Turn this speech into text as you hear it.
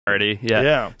Yeah.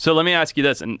 Yeah. So let me ask you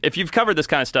this, and if you've covered this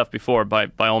kind of stuff before, by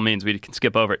all means, we can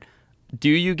skip over it. Do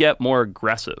you get more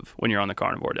aggressive when you're on the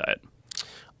carnivore diet?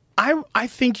 I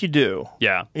think you do.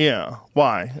 Yeah. Yeah.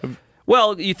 Why?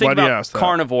 Well, you think Why do you about ask that?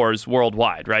 carnivores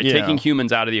worldwide, right? Yeah. Taking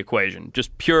humans out of the equation,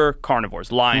 just pure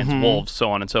carnivores, lions, wolves,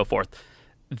 so on and so forth.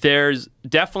 There's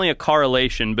definitely a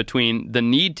correlation between the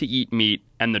need to eat meat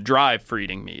and the drive for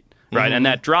eating meat, right? And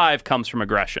that drive comes from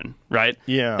aggression, right?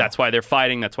 Yeah. That's why they're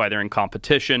fighting. That's why they're in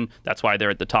competition. That's why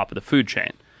they're at the top of the food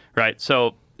chain, right?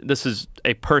 So this is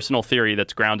a personal theory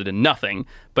that's grounded in nothing,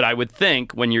 but I would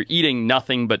think when you're eating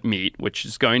nothing but meat, which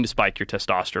is going to spike your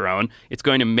testosterone, it's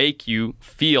going to make you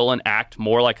feel and act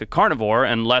more like a carnivore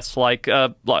and less like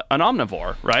an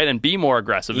omnivore, right? And be more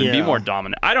aggressive and be more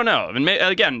dominant. I don't know. And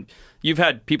again, you've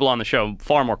had people on the show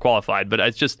far more qualified, but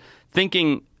it's just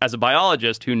thinking as a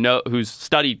biologist who's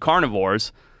studied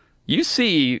carnivores, you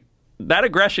see that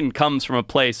aggression comes from a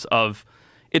place of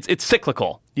it's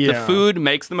cyclical. Yeah. The food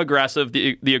makes them aggressive.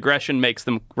 The aggression makes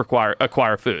them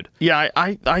acquire food. Yeah,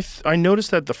 I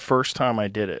noticed that the first time I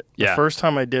did it. Yeah. The first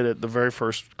time I did it, the very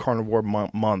first carnivore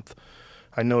month,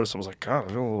 I noticed I was like, God, I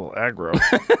feel a little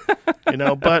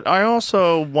aggro. But I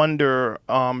also wonder,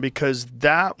 because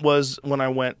that was when I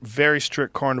went very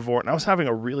strict carnivore, and I was having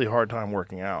a really hard time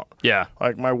working out. Yeah.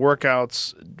 Like my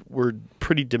workouts were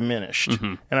pretty diminished,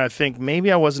 and I think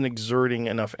maybe I wasn't exerting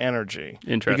enough energy.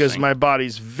 Interesting. Because my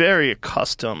body's very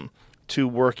accustomed to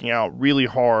working out really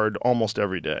hard almost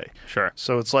every day. Sure.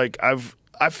 So it's like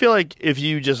I feel like if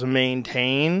you just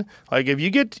maintain, like if you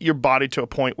get your body to a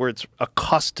point where it's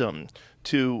accustomed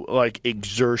to like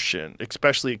exertion,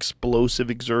 especially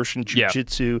explosive exertion,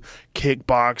 jiu-jitsu,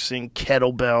 kickboxing,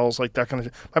 kettlebells, like that kind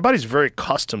of thing. My body's very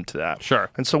accustomed to that.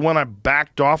 Sure. And so when I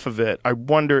backed off of it, I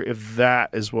wonder if that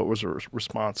is what was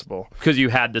responsible. Because you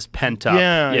had this pent up.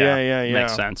 Yeah.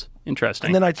 Makes sense. Interesting.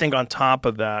 And then I think on top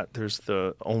of that, there's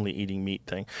the only eating meat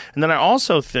thing. And then I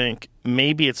also think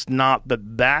maybe it's not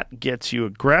that gets you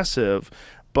aggressive,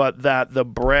 but that the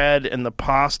bread and the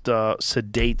pasta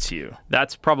sedates you.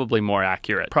 That's probably more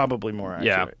accurate. Probably more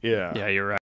accurate. Yeah. Yeah, you're right.